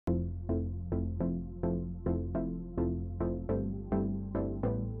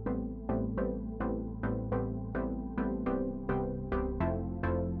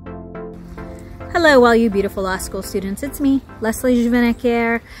Hello, all you beautiful law school students. It's me, Leslie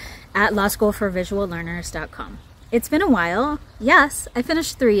Juvenacher at lawschoolforvisuallearners.com. It's been a while. Yes, I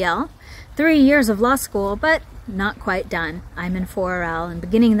finished 3L, 3 years of law school, but not quite done. I'm in 4L and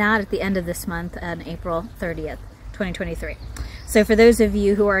beginning that at the end of this month on April 30th, 2023. So for those of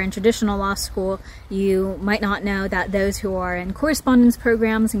you who are in traditional law school, you might not know that those who are in correspondence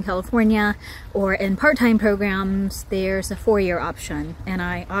programs in California or in part-time programs, there's a 4-year option. And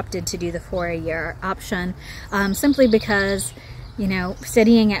I opted to do the 4-year option simply because, you know,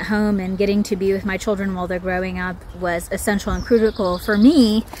 studying at home and getting to be with my children while they're growing up was essential and critical for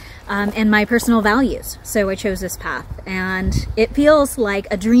me and my personal values. So I chose this path. And it feels like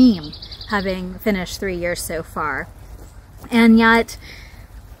a dream having finished 3 years so far. And yet,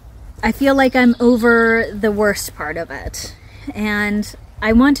 I feel like I'm over the worst part of it. And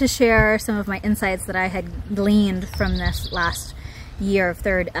I want to share some of my insights that I had gleaned from this last year of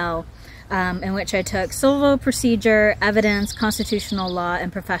 3rd L, in which I took civil procedure, evidence, constitutional law,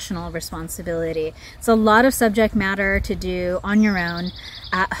 and professional responsibility. It's a lot of subject matter to do on your own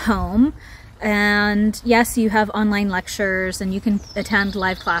at home. And yes, you have online lectures and you can attend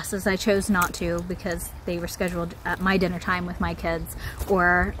live classes. I chose not to because they were scheduled at my dinner time with my kids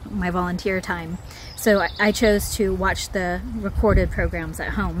or my volunteer time. So I chose to watch the recorded programs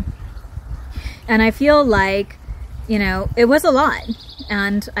at home. And I feel like, you know, it was a lot.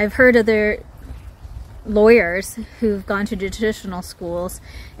 And I've heard other lawyers who've gone to traditional schools,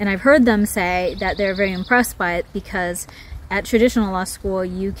 and I've heard them say that they're very impressed by it because at traditional law school,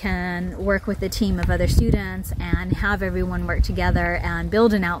 you can work with a team of other students and have everyone work together and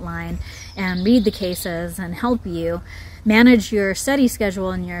build an outline and read the cases and help you manage your study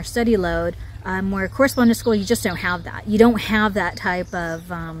schedule and your study load. Where correspondence school, you just don't have that. You don't have that type of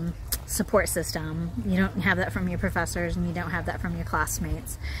support system. You don't have that from your professors and you don't have that from your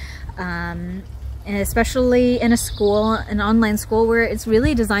classmates. And especially in a school, an online school, where it's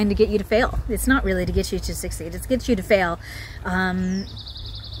really designed to get you to fail. It's not really to get you to succeed, it's to get you to fail. And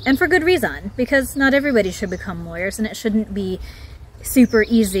for good reason, because not everybody should become lawyers, and it shouldn't be super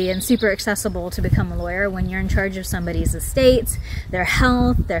easy and super accessible to become a lawyer when you're in charge of somebody's estate, their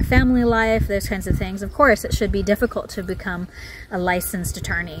health, their family life, those kinds of things. Of course, it should be difficult to become a licensed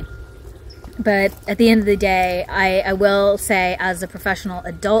attorney. But at the end of the day, I will say, as a professional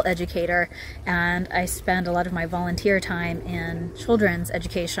adult educator, and I spend a lot of my volunteer time in children's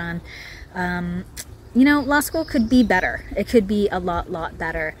education, you know, law school could be better. It could be a lot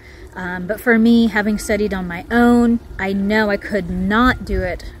better. But for me, having studied on my own, I know I could not do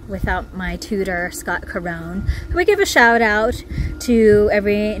it without my tutor, Scott Carone, who I give a shout out to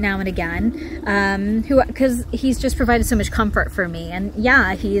every now and again, because he's just provided so much comfort for me. And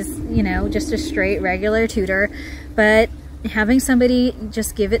yeah, he's, you know, just a straight regular tutor, but having somebody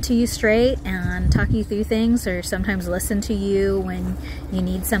just give it to you straight and talk you through things, or sometimes listen to you when you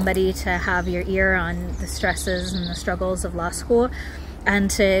need somebody to have your ear on the stresses and the struggles of law school, and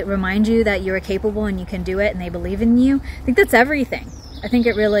to remind you that you're capable and you can do it and they believe in you. I think that's everything. I think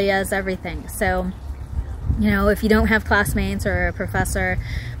it really is everything. So, you know, if you don't have classmates or a professor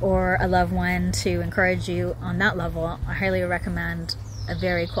or a loved one to encourage you on that level, I highly recommend a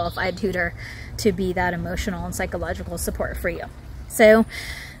very qualified tutor to be that emotional and psychological support for you. So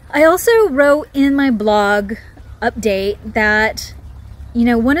I also wrote in my blog update that, you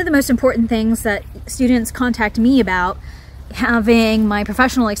know, one of the most important things that students contact me about, having my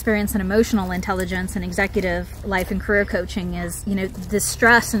professional experience in emotional intelligence and executive life and career coaching, is, you know, the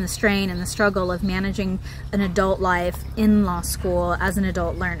stress and the strain and the struggle of managing an adult life in law school as an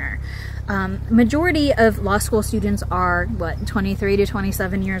adult learner. Majority of law school students are, 23 to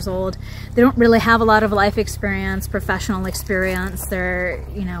 27 years old. They don't really have a lot of life experience, professional experience. They're,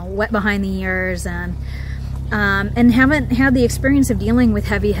 you know, wet behind the ears and haven't had the experience of dealing with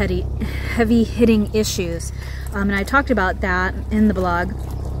heavy hitting issues. And I talked about that in the blog.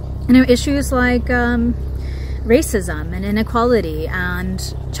 You know, issues like racism and inequality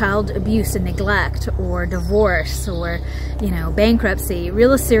and child abuse and neglect, or divorce, or, you know, bankruptcy,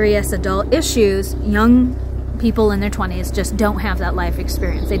 real serious adult issues. Young people in their 20s just don't have that life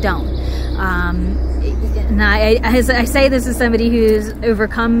experience. They don't. And I say this as somebody who's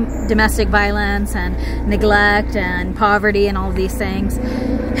overcome domestic violence and neglect and poverty and all of these things.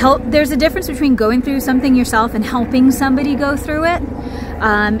 There's a difference between going through something yourself and helping somebody go through it,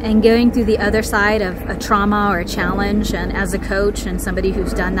 and going through the other side of a trauma or a challenge. And as a coach and somebody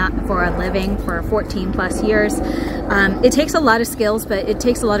who's done that for a living for 14 plus years, it takes a lot of skills, but it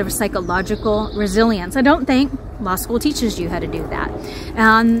takes a lot of psychological resilience. I don't think law school teaches you how to do that.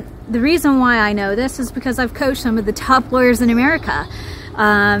 The reason why I know this is because I've coached some of the top lawyers in America.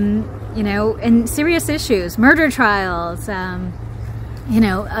 you know, and serious issues, murder trials, you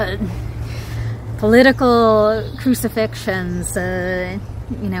know, political crucifixions,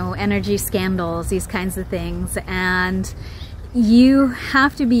 you know, energy scandals, these kinds of things. And you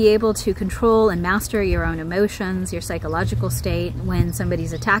have to be able to control and master your own emotions, your psychological state when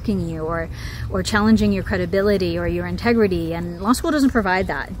somebody's attacking you or challenging your credibility or your integrity. And law school doesn't provide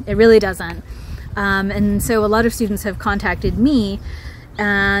that. It really doesn't. And so a lot of students have contacted me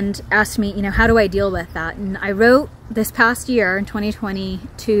and asked me, you know, how do I deal with that? And I wrote this past year, in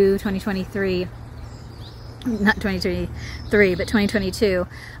 2022, 2023, not 2023, but 2022,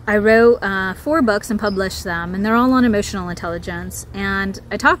 I wrote 4 books and published them, and they're all on emotional intelligence. And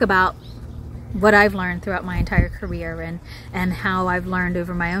I talk about what I've learned throughout my entire career and how I've learned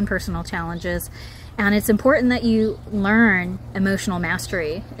over my own personal challenges. And it's important that you learn emotional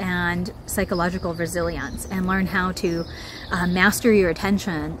mastery and psychological resilience and learn how to master your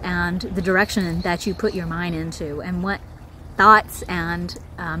attention and the direction that you put your mind into and what thoughts and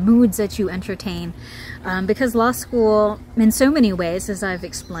moods that you entertain, because law school, in so many ways, as I've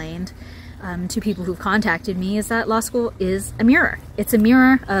explained to people who've contacted me, is that law school is a mirror. It's a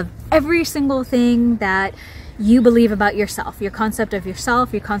mirror of every single thing that you believe about yourself, your concept of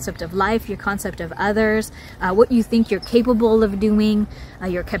yourself, your concept of life, your concept of others, what you think you're capable of doing,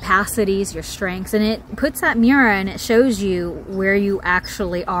 your capacities, your strengths. And it puts that mirror and it shows you where you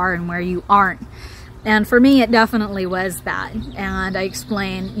actually are and where you aren't. And for me, it definitely was that. And I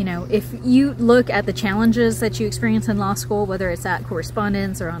explain, you know, if you look at the challenges that you experience in law school, whether it's at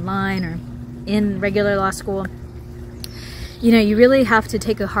Correspondence or online or in regular law school, you know, you really have to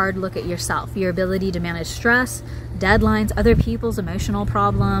take a hard look at yourself, your ability to manage stress, deadlines, other people's emotional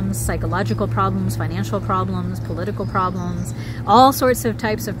problems, psychological problems, financial problems, political problems, all sorts of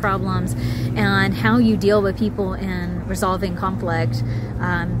types of problems, and how you deal with people in resolving conflict,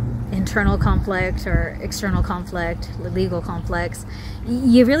 internal conflict or external conflict, legal conflicts.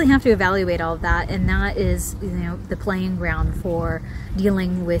 You really have to evaluate all of that, and that is, you know, the playing ground for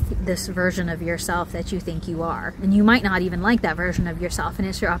dealing with this version of yourself that you think you are. And you might not even like that version of yourself, and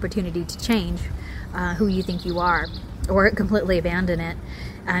it's your opportunity to change who you think you are, or completely abandon it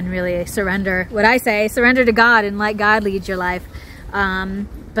and really surrender. What I say, surrender to God and let God lead your life.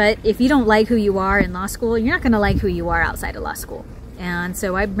 But if you don't like who you are in law school, you're not going to like who you are outside of law school. And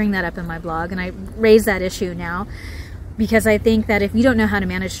so I bring that up in my blog, and I raise that issue now because I think that if you don't know how to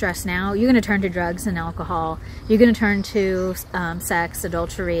manage stress now, you're going to turn to drugs and alcohol. You're going to turn to sex,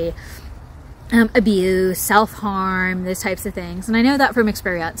 adultery, abuse, self-harm, those types of things. And I know that from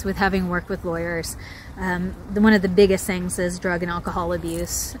experience with having worked with lawyers. One of the biggest things is drug and alcohol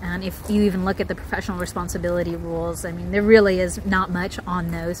abuse. And if you even look at the professional responsibility rules, I mean, there really is not much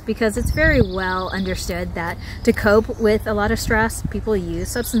on those, because it's very well understood that to cope with a lot of stress, people use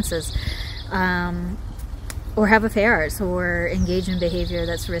substances, or have affairs, or engage in behavior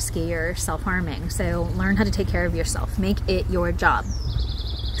that's risky or self-harming. So learn how to take care of yourself. Make it your job.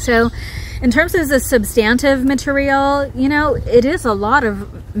 So in terms of the substantive material, you know, it is a lot of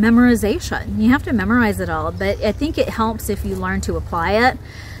memorization. You have to memorize it all, but I think it helps if you learn to apply it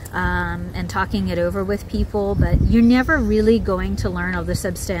and talking it over with people. But you're never really going to learn all the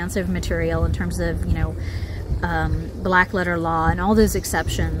substantive material in terms of, you know, black letter law and all those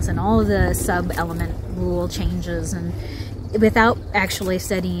exceptions and all of the sub-element rule changes, and without actually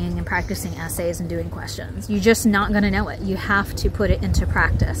studying and practicing essays and doing questions. You're just not going to know it. You have to put it into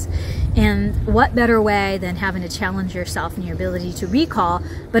practice. And what better way than having to challenge yourself and your ability to recall,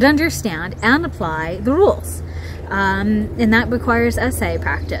 but understand and apply the rules. And that requires essay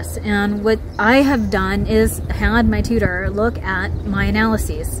practice. And what I have done is had my tutor look at my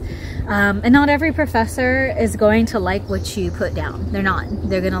analyses. And not every professor is going to like what you put down. They're not.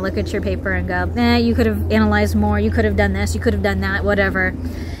 They're going to look at your paper and go, you could have analyzed more, you could have done this, you could have done that, whatever.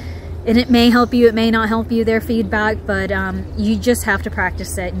 And it may help you, it may not help you, their feedback, but you just have to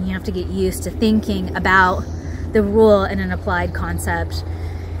practice it, and you have to get used to thinking about the rule in an applied concept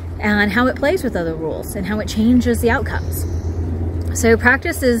and how it plays with other rules and how it changes the outcomes. So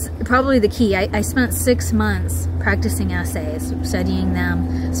practice is probably the key. I spent 6 months practicing essays, studying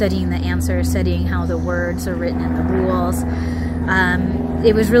them, studying the answers, studying how the words are written in the rules.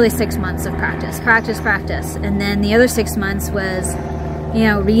 It was really 6 months of practice. And then the other 6 months was, you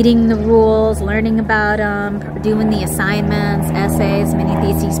know, reading the rules, learning about them, doing the assignments, essays, mini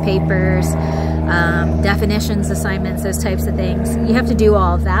theses papers, definitions, assignments, those types of things. You have to do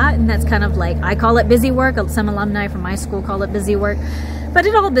all of that, and that's kind of like, I call it busy work. Some alumni from my school call it busy work, but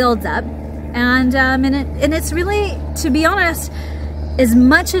it all builds up. And it's really, to be honest, as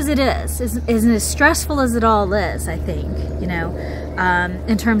much as it is as stressful as it all is, I think, you know,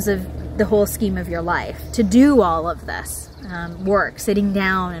 in terms of the whole scheme of your life, to do all of this work, sitting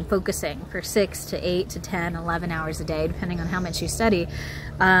down and focusing for 6 to 8 to 10, 11 hours a day, depending on how much you study,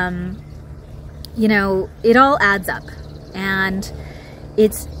 you know, it all adds up. And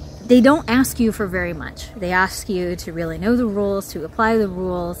they don't ask you for very much. They ask you to really know the rules, to apply the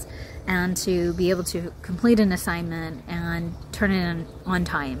rules, and to be able to complete an assignment and turn it in on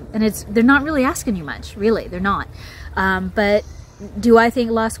time. And they're not really asking you much, really, they're not. But do I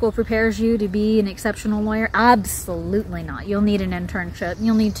think law school prepares you to be an exceptional lawyer? Absolutely not. You'll need an internship.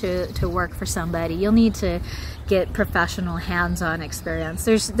 You'll need to work for somebody. You'll need to get professional hands-on experience.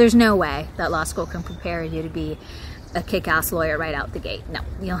 There's no way that law school can prepare you to be a kick-ass lawyer right out the gate. No,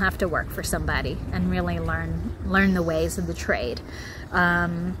 you'll have to work for somebody and really learn the ways of the trade.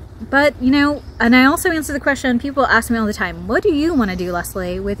 But, you know, and I also answer the question, people ask me all the time, what do you want to do,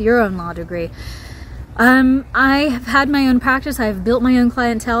 Leslie, with your own law degree? I have had my own practice. I've built my own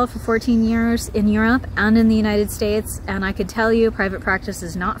clientele for 14 years in Europe and in the United States, and I could tell you private practice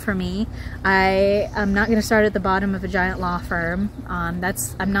is not for me. I am not going to start at the bottom of a giant law firm. I'm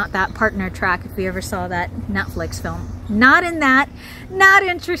not that partner track, if you ever saw that Netflix film. Not in that. Not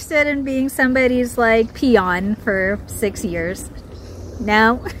interested in being somebody's like peon for 6 years.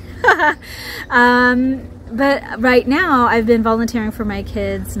 No. But right now I've been volunteering for my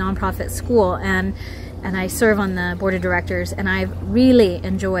kids' nonprofit school, and I serve on the board of directors, and I've really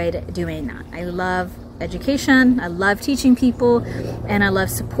enjoyed doing that. I love education, I love teaching people, and I love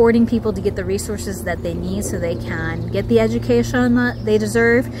supporting people to get the resources that they need so they can get the education that they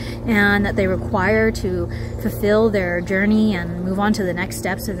deserve and that they require to fulfill their journey and move on to the next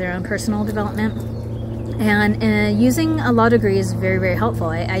steps of their own personal development. And using a law degree is very, very helpful.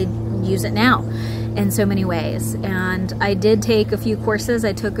 I use it now in so many ways. And I did take a few courses.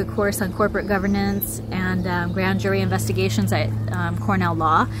 I took a course on corporate governance and grand jury investigations at Cornell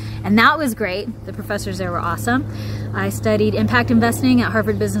Law, and that was great. The professors there were awesome. I studied impact investing at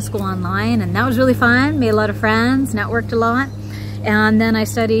Harvard Business School online, and that was really fun. Made a lot of friends, networked a lot. And then I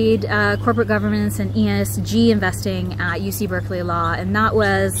studied corporate governance and ESG investing at UC Berkeley Law, and that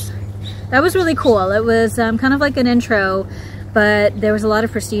was really cool. It was kind of like an intro, but there was a lot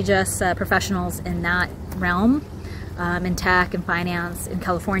of prestigious professionals in that realm, in tech and finance in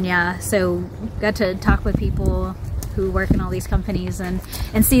California. So got to talk with people who work in all these companies and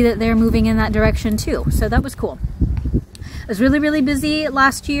see that they're moving in that direction too. So that was cool. I was really, really busy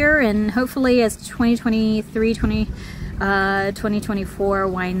last year, and hopefully as 2024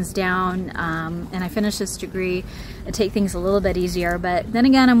 winds down and I finish this degree, I take things a little bit easier. But then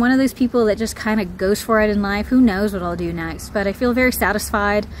again, I'm one of those people that just kind of goes for it in life. Who knows what I'll do next? But I feel very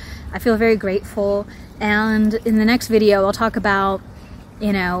satisfied. I feel very grateful. And in the next video, I'll talk about,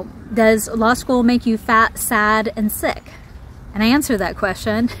 you know, does law school make you fat, sad, and sick? And I answer that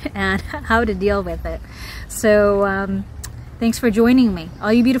question and how to deal with it. So thanks for joining me.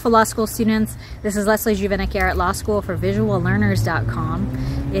 All you beautiful law school students, this is Leslie Juvenek here at Law School for VisualLearners.com.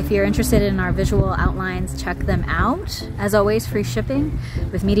 If you're interested in our visual outlines, check them out. As always, free shipping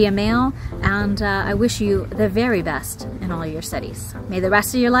with Media Mail, and I wish you the very best in all your studies. May the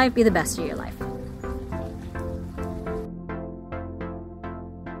rest of your life be the best of your life.